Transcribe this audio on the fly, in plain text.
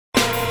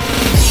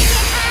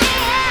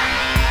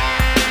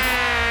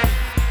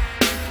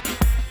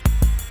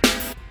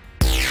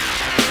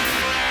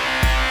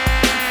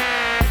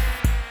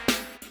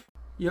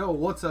Yo,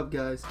 what's up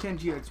guys?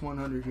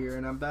 KenGX100 here,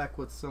 and I'm back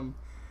with some...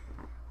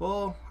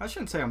 Well, I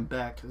shouldn't say I'm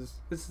back, because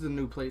this is a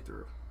new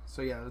playthrough.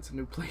 So yeah, it's a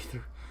new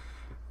playthrough.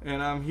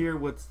 And I'm here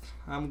with...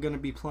 I'm going to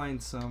be playing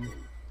some...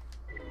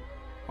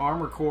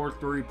 Armored Core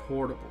 3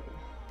 Portable.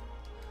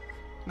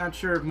 Not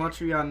sure if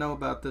much of y'all know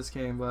about this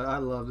game, but I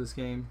love this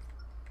game.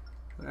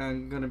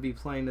 I'm going to be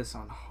playing this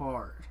on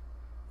hard.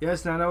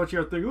 Yes, now I know what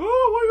you're thinking.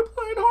 Oh, why are you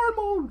playing hard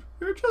mode?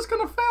 You're just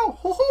going to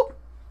fail.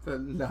 But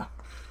no.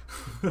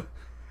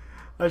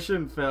 I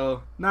shouldn't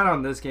fail. Not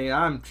on this game.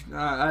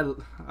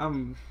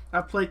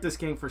 I've played this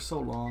game for so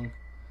long.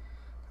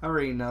 I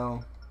already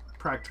know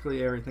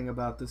practically everything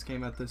about this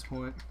game at this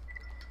point.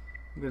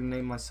 I'm gonna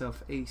name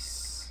myself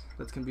Ace.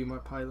 That's gonna be my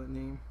pilot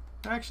name.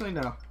 Actually,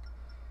 no.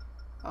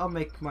 I'll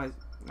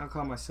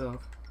call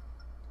myself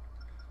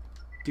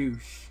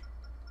Douche.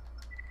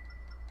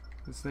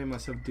 Let's name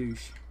myself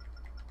Douche.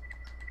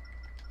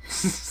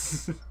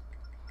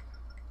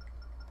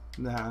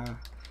 Nah.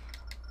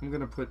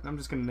 I'm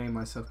just gonna name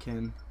myself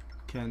Ken.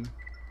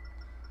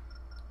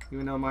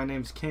 Even though my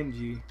name's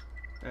Kenji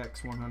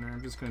X100,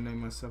 I'm just gonna name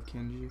myself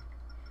Kenji.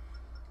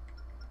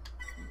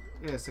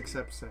 Yes,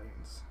 accept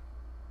settings.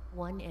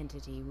 One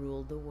entity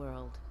ruled the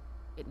world.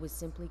 It was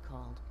simply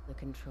called the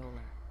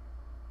Controller.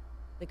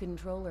 The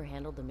Controller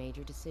handled the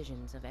major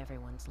decisions of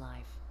everyone's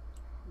life.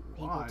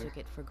 People Why? took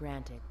it for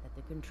granted that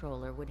the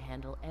Controller would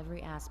handle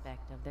every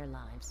aspect of their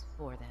lives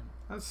for them.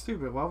 That's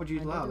stupid. Why would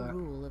you allow Under that? the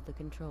rule of the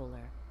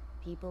Controller,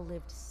 people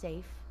lived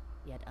safe,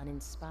 yet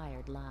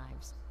uninspired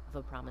lives of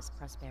a promised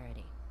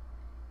prosperity.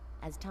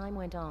 As time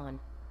went on,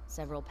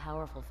 several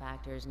powerful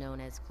factors known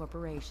as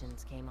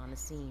corporations came on the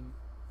scene.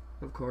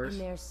 Of course. In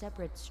their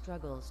separate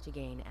struggles to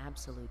gain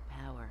absolute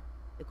power,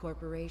 the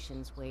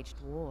corporations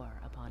waged war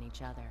upon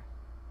each other.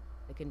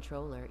 The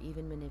Controller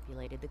even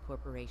manipulated the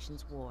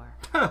corporations' war.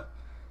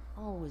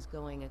 All was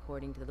going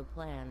according to the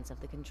plans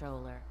of the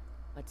Controller,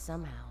 but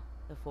somehow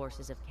the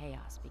forces of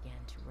chaos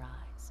began to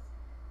rise.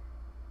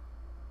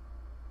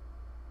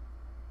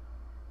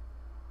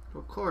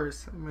 Of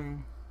course. I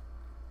mean...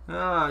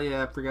 Oh,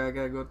 yeah, I forgot I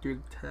gotta go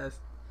through the test.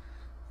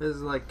 This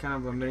is like kind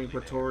of a mini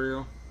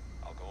tutorial.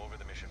 I'll go over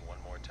the mission one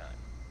more time.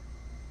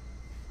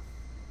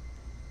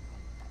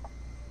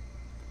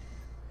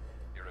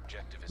 Your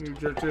objective is Your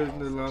to objective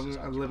is eliminate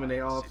to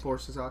eliminate all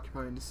forces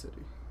occupying the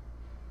city.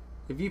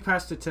 If you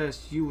pass the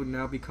test, you would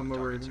now become a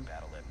Targets are Raven.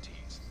 battle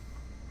MTs.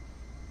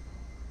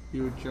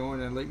 You would join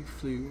and let you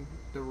flew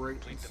the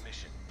Complete Ravens. the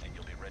mission, and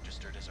you'll be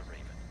registered as a Raven.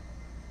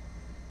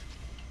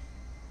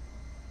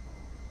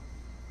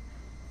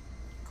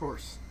 Of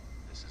course.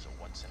 This is a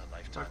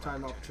once-in-a-lifetime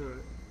Lifetime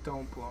opportunity. opportunity.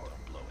 Don't blow it.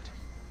 Don't blow it.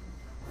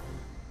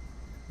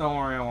 Don't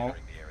worry, I won't.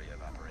 Entering the area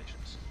of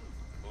operations.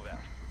 Move out.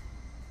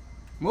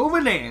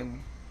 Moving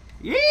in.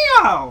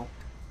 Yeah.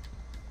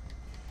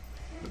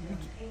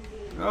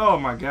 Oh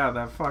my god,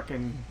 that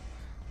fucking...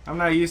 I'm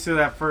not used to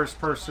that first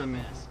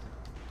person.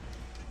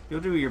 You'll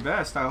do your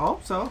best, I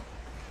hope so.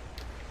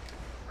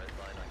 Red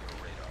line on your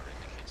radar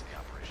indicates the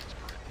operations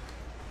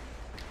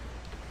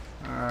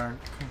perimeter. Alright.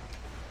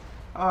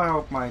 I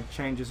hope my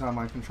changes on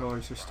my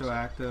controllers are still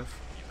active.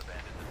 You've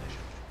abandoned the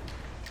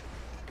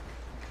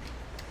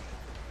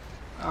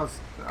mission.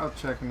 I'll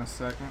check in a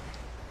second.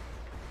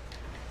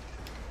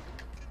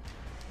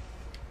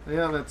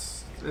 Yeah,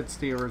 it's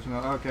the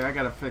original. Okay, I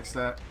gotta fix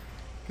that.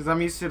 Because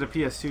I'm used to the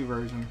PS2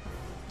 version.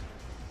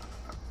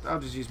 I'll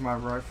just use my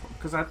rifle.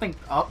 Because I think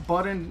up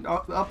button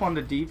up on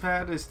the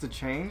D-pad is to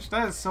change.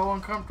 That is so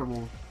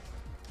uncomfortable.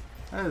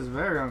 That is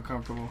very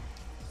uncomfortable.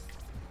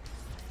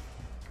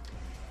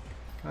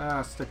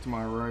 I'll stick to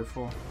my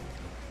rifle.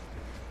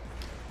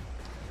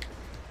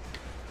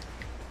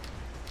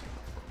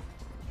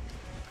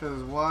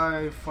 Because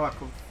why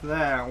fuck with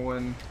that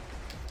when...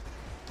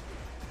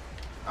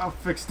 I'll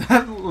fix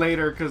that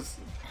later because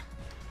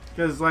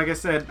like I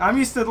said, I'm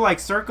used to like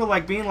circle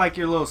like being like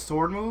your little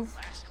sword move.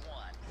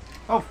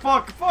 Oh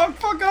fuck, I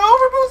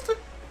overboosted!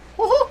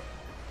 Woohoo!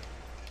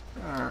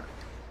 Alright.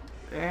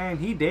 And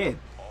he did.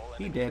 All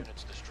He enemy did.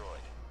 units destroyed.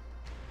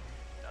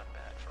 Not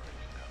bad for a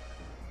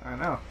newcomer. I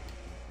know.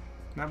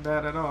 Not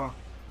bad at all.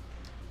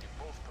 You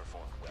both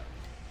performed well.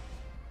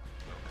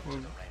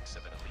 Welcome to the ranks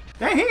of an elite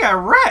Dang, he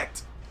got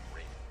wrecked!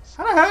 Ravens.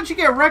 How the hell did you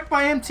get wrecked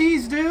by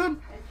MTs,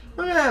 dude?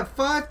 Look at that,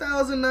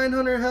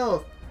 5,900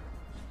 health.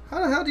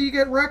 How the hell do you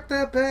get wrecked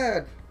that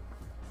bad?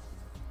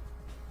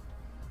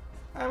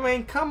 I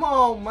mean, come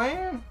on,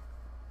 man.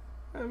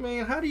 I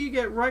mean, how do you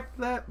get wrecked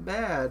that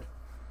bad?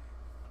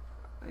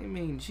 I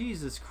mean,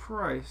 Jesus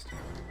Christ.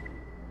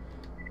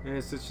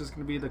 Yes, it's just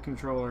gonna be the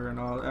controller and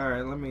all.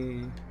 Alright, let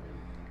me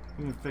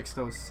fix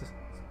those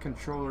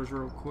controllers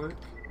real quick.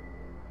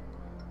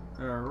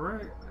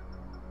 Alright.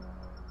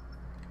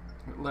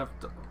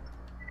 Left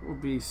will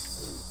be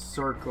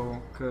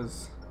circle,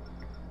 because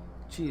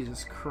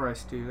Jesus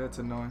Christ, dude, that's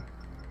annoying.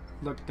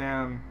 Look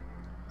down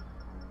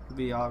will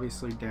be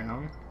obviously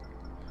down.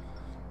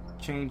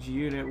 Change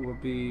unit will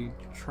be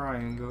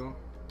triangle.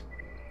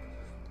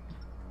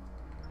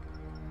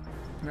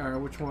 Alright,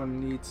 which one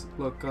needs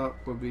look up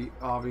will be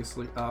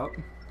obviously up.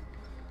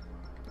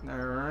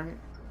 Alright.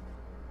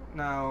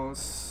 Now,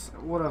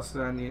 what else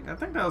did I need? I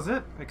think that was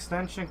it.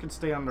 Extension can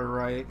stay on the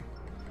right.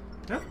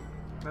 Yep,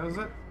 that was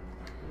it.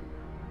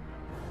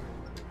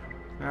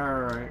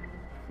 Alright.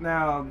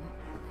 Now,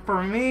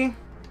 for me,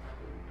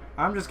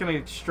 I'm just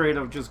gonna straight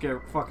up just get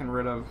fucking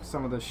rid of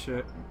some of this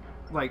shit.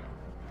 Like,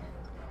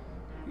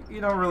 you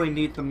don't really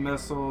need the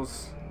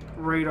missiles.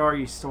 Radar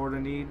you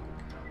sorta need.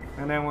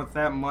 And then with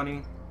that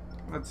money,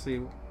 let's see.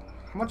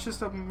 How much is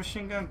the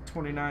machine gun?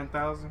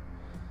 29,000.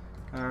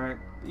 Alright.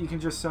 You can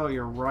just sell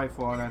your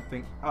rifle and I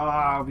think...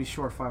 I'll be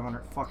short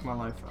 500. Fuck my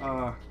life.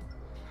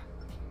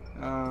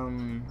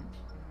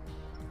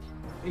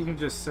 You can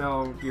just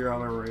sell your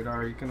other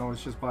radar. You can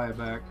always just buy it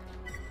back.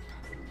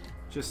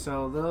 Just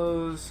sell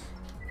those.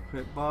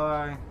 Hit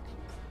buy.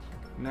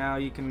 Now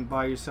you can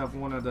buy yourself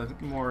one of the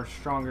more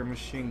stronger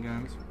machine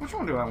guns. Which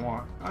one do I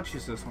want? I'll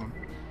choose this one.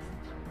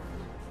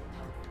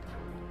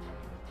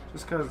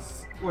 Just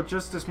because with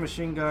just this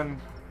machine gun,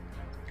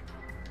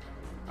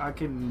 I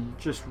can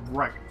just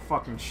wreck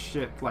fucking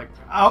shit. Like,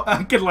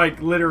 I could like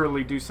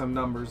literally do some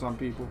numbers on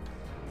people.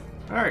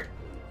 Alright.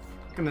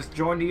 Gonna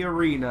join the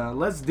arena.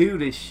 Let's do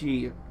this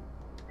shit.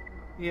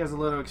 He has a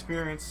little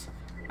experience.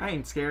 I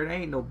ain't scared. I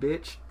ain't no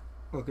bitch.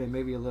 Okay,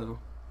 maybe a little.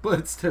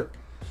 But still.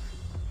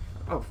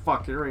 Oh,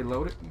 fuck. You're already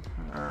loaded.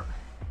 Alright.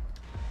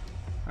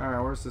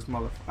 Alright, where's this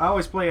motherfucker? I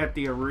always play at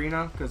the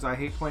arena because I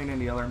hate playing in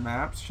the other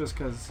maps just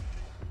because...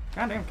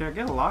 Goddamn, can I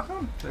get a lock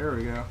on? There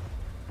we go.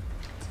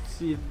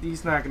 See,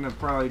 he's not gonna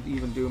probably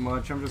even do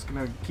much. I'm just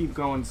gonna keep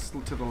going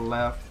to the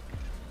left.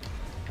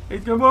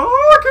 He's gonna... Oh,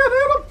 I can't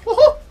hit him!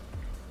 Oh!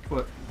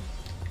 But...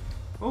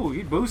 Oh,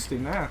 he's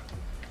boosting now.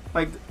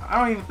 Like, I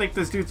don't even think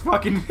this dude's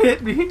fucking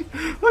hit me.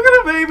 Look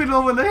at him aiming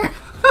over there.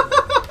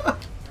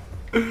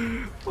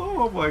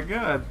 Oh my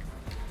god.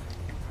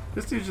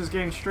 This dude's just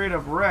getting straight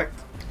up wrecked.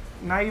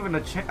 Not even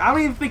a chance. I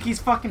don't even think he's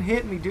fucking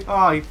hitting me, dude.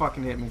 Oh, he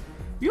fucking hit me.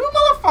 You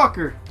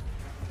motherfucker.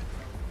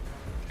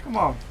 Come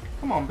on.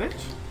 Come on,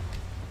 bitch.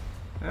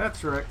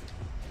 That's right.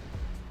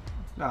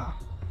 Nah.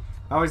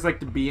 I always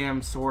like to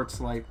BM sword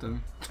swipe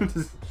them.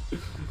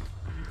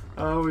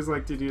 I always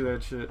like to do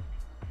that shit.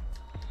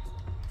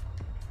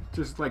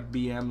 Just like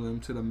BM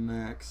them to the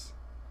max.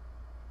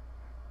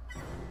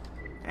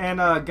 And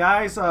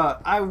guys,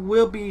 I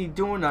will be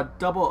doing a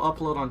double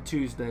upload on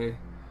Tuesday.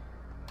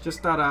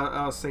 Just thought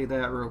I'll say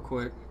that real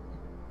quick.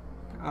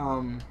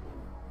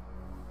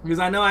 Because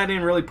I know I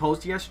didn't really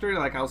post yesterday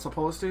like I was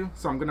supposed to,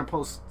 so I'm gonna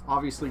post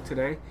obviously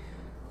today.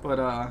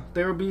 But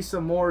there will be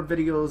some more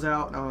videos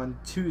out on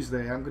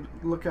Tuesday. I'm gonna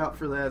look out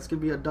for that. It's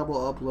gonna be a double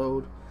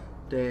upload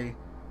day.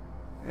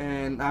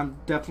 And I'm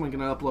definitely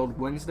gonna upload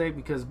Wednesday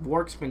because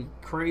work's been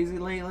crazy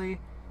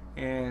lately,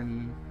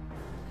 and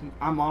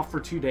I'm off for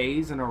 2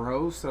 days in a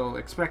row, so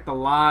expect a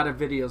lot of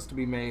videos to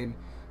be made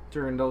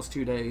during those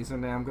 2 days,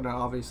 and then I'm gonna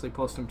obviously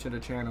post them to the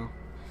channel.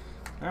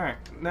 Alright,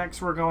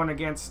 next we're going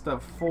against the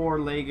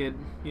four-legged,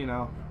 you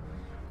know,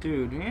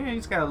 dude. Yeah,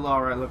 he's got a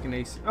alright looking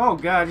AC. Oh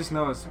god, I just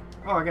noticed.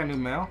 Oh, I got new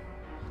mail.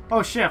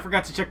 Oh shit, I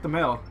forgot to check the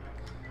mail.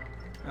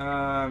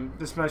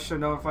 This message should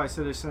notify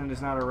citizen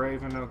is not a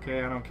raven.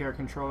 Okay, I don't care,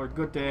 controller.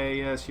 Good day.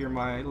 Yes, you're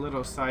my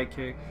little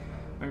sidekick.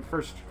 My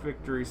first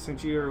victory.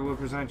 Since you will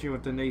present you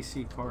with an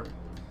AC part.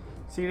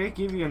 See, they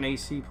give you an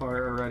AC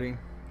part already.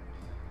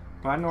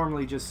 But I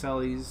normally just sell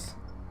these.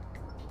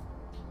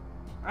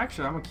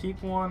 Actually, I'm gonna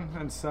keep one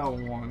and sell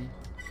one.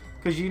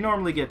 Because you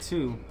normally get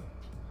two.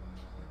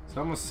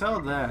 So I'm gonna sell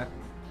that.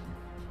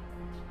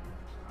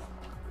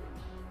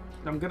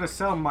 I'm gonna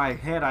sell my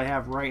head I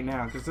have right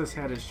now, because this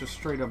head is just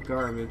straight up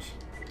garbage.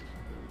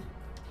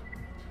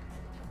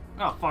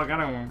 Oh fuck, I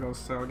don't want to go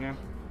sell again.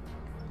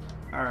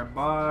 Alright,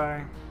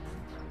 bye.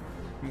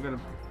 I'm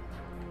gonna...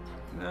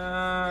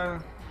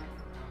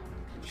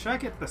 should I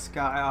get the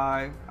Sky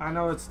Eye? I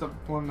know it's the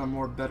one of the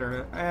more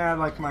better... I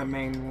like my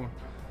main one.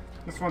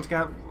 This one's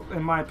got,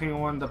 in my opinion,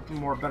 one of the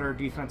more better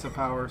defensive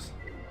powers.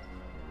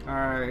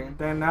 Alright,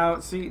 then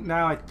now, see,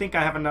 now I think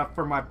I have enough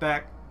for my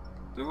back.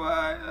 Do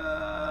I,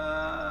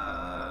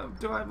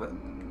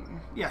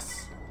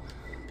 yes.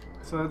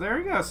 So there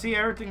you go. See,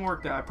 everything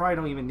worked out. I probably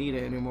don't even need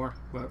it anymore,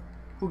 but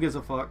who gives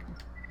a fuck?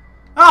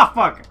 Ah,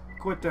 fuck!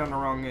 Quit down the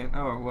wrong end.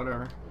 Oh,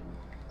 whatever.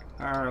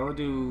 Alright, we'll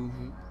do...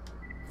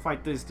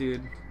 Fight this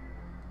dude.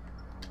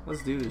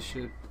 Let's do this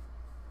shit.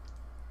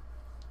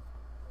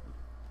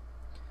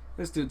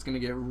 This dude's gonna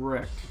get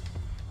wrecked.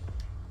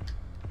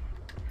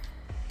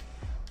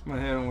 I'm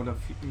gonna hit him with a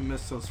few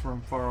missiles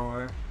from far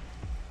away.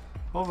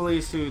 Hopefully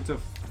this dude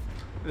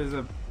is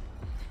a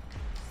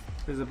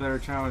better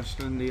challenge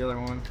than the other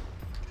one.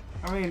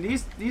 I mean,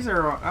 these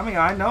are, I mean,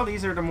 I know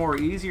these are the more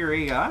easier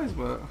AIs,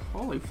 but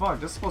holy fuck,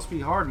 this is supposed to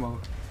be hard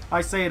mode.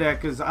 I say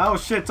that because I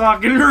was shit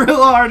talking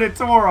real hard at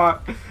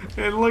Turok,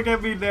 and look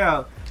at me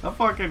now.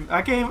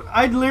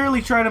 I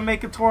literally tried to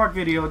make a Turok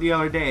video the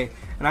other day,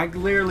 and I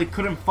literally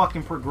couldn't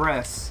fucking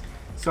progress.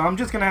 So I'm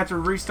just gonna have to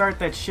restart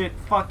that shit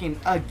fucking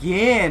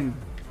again.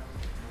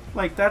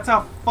 Like, that's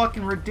how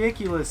fucking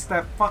ridiculous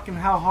that fucking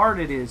how hard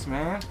it is,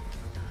 man.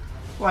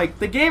 Like,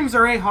 the game's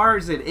already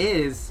hard as it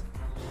is.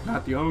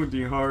 Not the only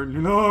thing hard,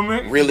 you know what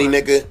I mean? Really,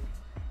 but, nigga?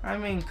 I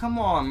mean, come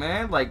on,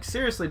 man. Like,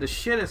 seriously, the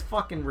shit is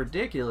fucking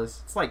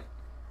ridiculous. It's like,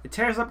 it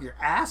tears up your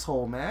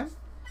asshole, man.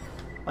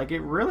 Like,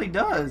 it really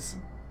does.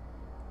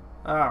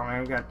 Oh,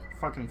 man, we got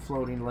fucking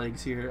floating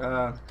legs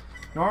here.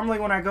 Normally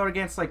when I go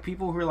against, like,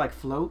 people who are, like,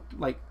 float,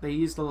 like, they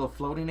use the little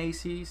floating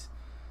ACs,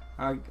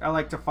 I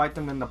like to fight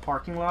them in the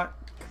parking lot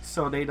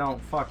so they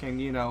don't fucking,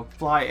 you know,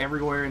 fly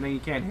everywhere and then you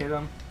can't hit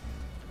them.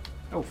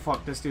 Oh,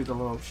 fuck, this dude's a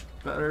little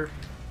better.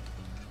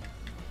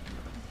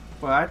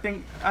 But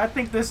I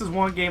think this is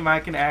one game I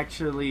can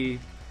actually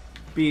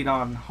beat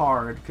on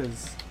hard,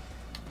 because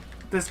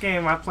this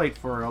game I played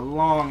for a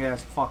long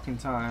ass fucking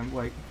time.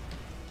 Like,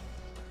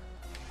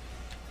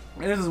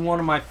 this is one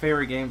of my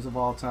favorite games of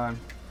all time.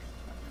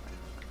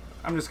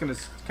 I'm just gonna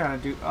kind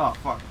of do. Oh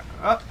fuck!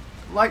 Oh,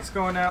 lights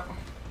going out.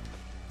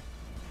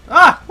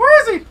 Ah,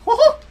 where is he?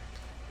 Oh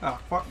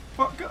fuck!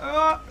 Fuck!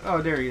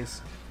 Oh, there he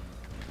is.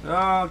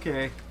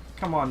 Okay,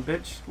 come on,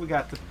 bitch. We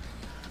got the.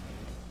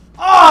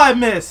 Oh, I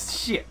missed!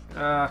 Shit!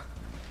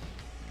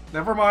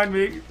 Never mind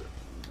me.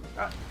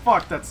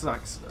 Fuck, that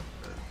sucks.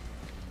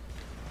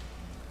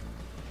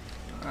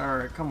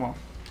 Alright, come on.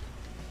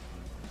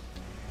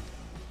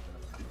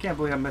 I can't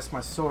believe I missed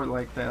my sword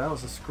like that. That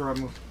was a scrub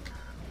move.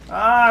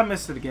 Ah, I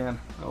missed it again.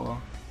 Oh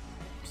well.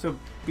 I'm still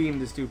beating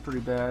this dude pretty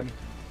bad.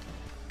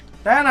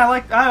 And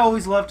I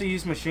always love to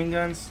use machine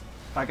guns.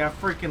 Like, I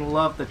freaking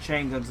love the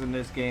chain guns in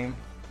this game.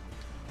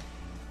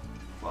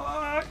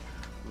 Fuck!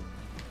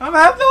 I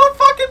have no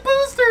fucking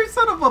booster,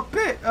 son of a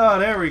bitch! Oh,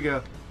 there we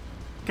go.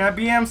 Can I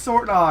BM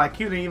sword? Oh, I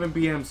couldn't even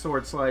BM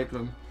sword swipe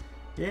him.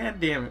 Yeah,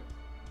 damn it.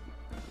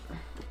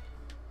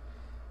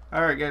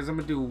 Alright, guys, I'm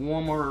gonna do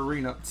one more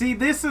arena. See,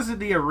 this isn't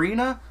the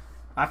arena.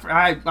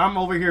 I'm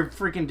over here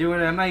freaking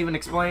doing it. I'm not even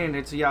explaining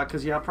it to y'all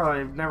because y'all probably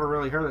have never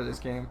really heard of this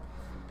game.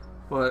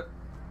 But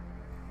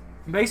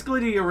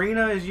basically, the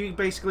arena is you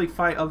basically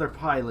fight other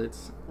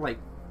pilots, like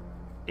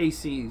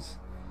ACs,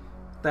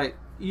 that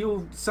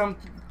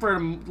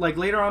like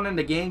later on in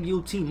the game,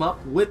 you'll team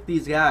up with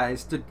these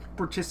guys to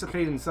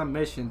participate in some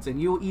missions,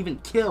 and you'll even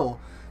kill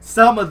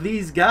some of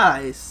these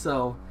guys.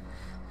 So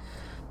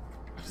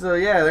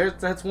yeah,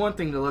 that's one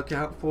thing to look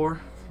out for.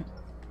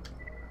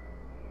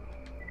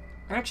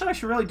 Actually, I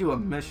should really do a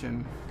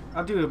mission.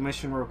 I'll do a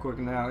mission real quick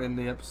now in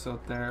the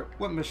episode there.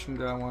 What mission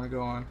do I want to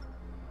go on?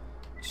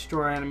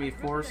 Destroy enemy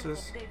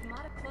forces.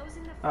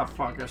 Oh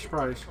fuck, I should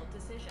probably...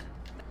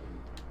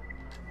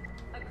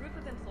 A group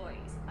of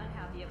employees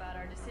unhappy about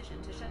our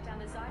decision to shut down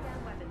the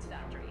Zydan weapons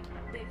factory.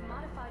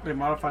 They've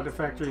modified the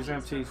factory's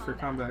empties for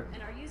combat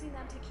and are using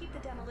them to keep the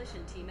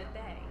demolition team at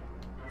bay.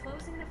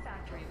 Closing the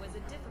factory was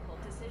a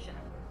difficult decision,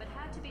 but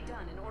had to be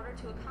done in order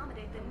to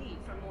accommodate the need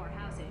for more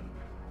housing.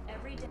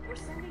 Every day, we're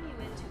sending you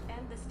in to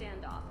end the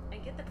standoff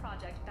and get the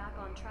project back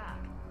on track.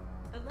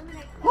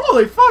 Eliminate.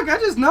 Holy fuck! I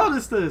just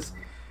noticed this.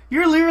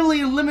 You're literally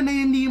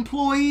eliminating the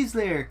employees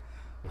there.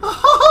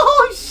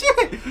 Oh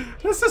shit!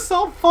 This is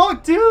so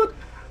fucked, dude.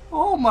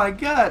 Oh my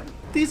god,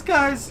 these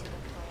guys.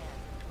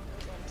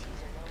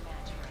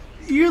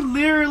 You're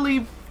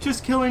literally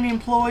just killing the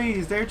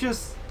employees. They're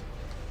just.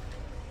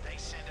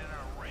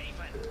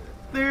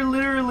 They're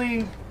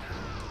literally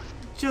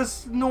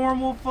just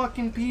normal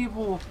fucking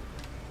people.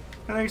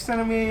 And they're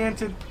sending me in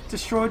to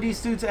destroy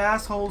these dudes'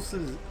 assholes.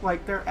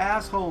 Like, they're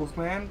assholes,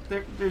 man.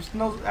 There's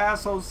no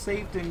assholes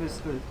saved in this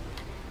thing.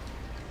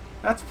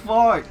 That's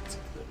fucked.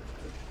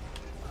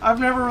 I've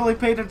never really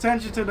paid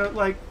attention to the,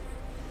 like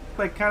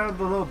kind of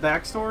the little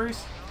backstories.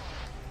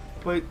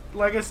 But,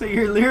 like I said,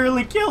 you're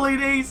literally killing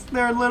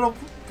their little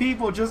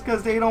people just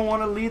because they don't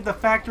want to leave the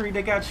factory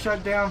they got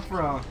shut down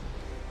from.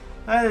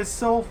 That is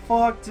so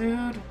fucked,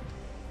 dude.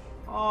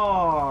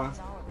 Oh.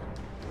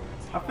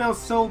 I feel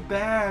so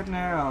bad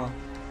now.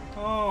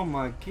 Oh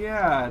my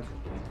god.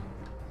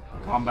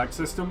 Combat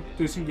system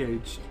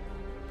disengaged.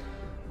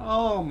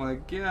 Oh my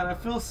god, I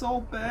feel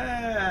so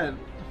bad.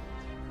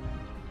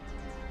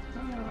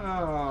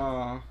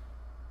 Oh.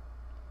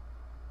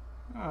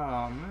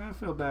 Oh man, I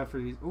feel bad for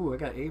these. Ooh, I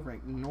got A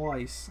rank.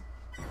 Nice.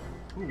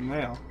 Ooh,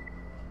 mail.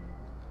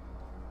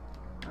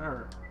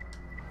 Alright.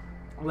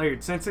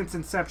 Layered. Since its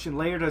inception,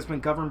 Layered has been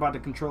governed by the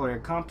controller, a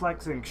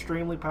complex and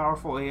extremely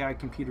powerful AI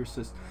computer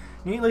system.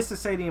 Needless to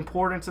say, the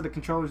importance of the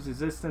controller's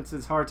existence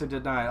is hard to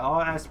deny.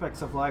 All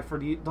aspects of life for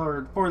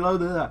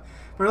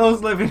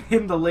those living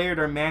in the Layered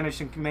are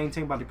managed and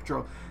maintained by the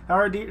controller.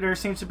 However, there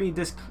seems to be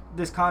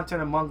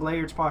discontent among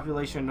Layered's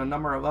population, and the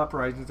number of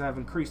uprisings have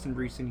increased in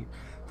recent years.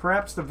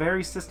 Perhaps the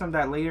very system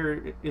that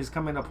Layered is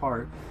coming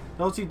apart.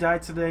 Those who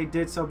died today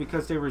did so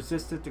because they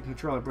resisted the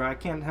controller, but I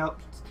can't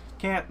help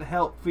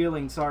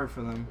feeling sorry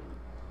for them.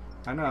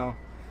 I know.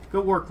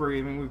 Good work,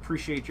 Raven. We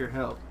appreciate your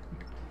help.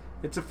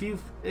 If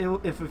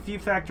a few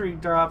factory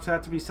jobs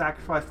have to be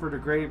sacrificed for the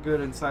greater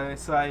good in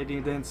society,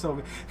 then so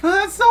be.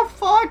 That's so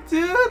fucked,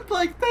 dude.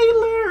 Like, they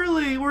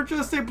literally were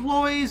just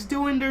employees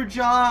doing their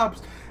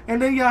jobs,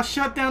 and then y'all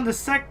shut down the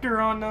sector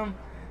on them,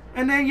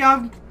 and then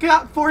y'all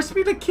forced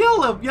me to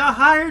kill them. Y'all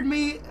hired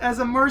me as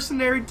a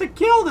mercenary to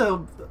kill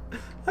them.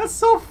 That's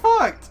so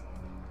fucked.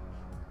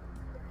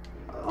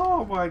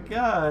 Oh my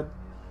god.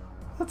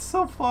 That's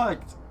so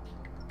fucked.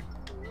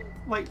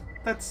 Like,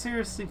 that's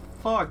seriously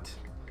fucked.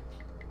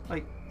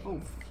 Like, oh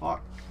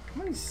fuck.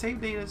 How many save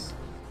datas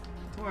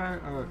do I...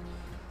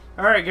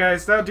 Alright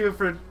guys, that'll do it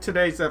for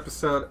today's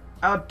episode.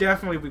 I'll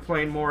definitely be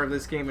playing more of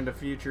this game in the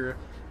future.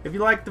 If you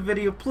liked the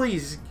video,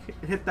 please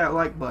hit that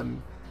like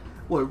button.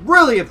 Would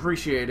really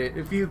appreciate it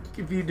if you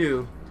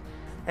do.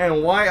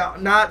 And why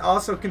not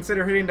also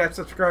consider hitting that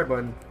subscribe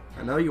button?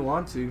 I know you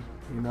want to.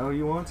 You know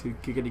you want to.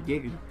 Giggity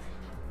giggity.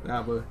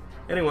 Nah, but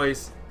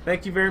anyways,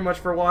 thank you very much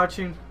for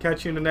watching.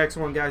 Catch you in the next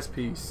one, guys.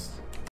 Peace.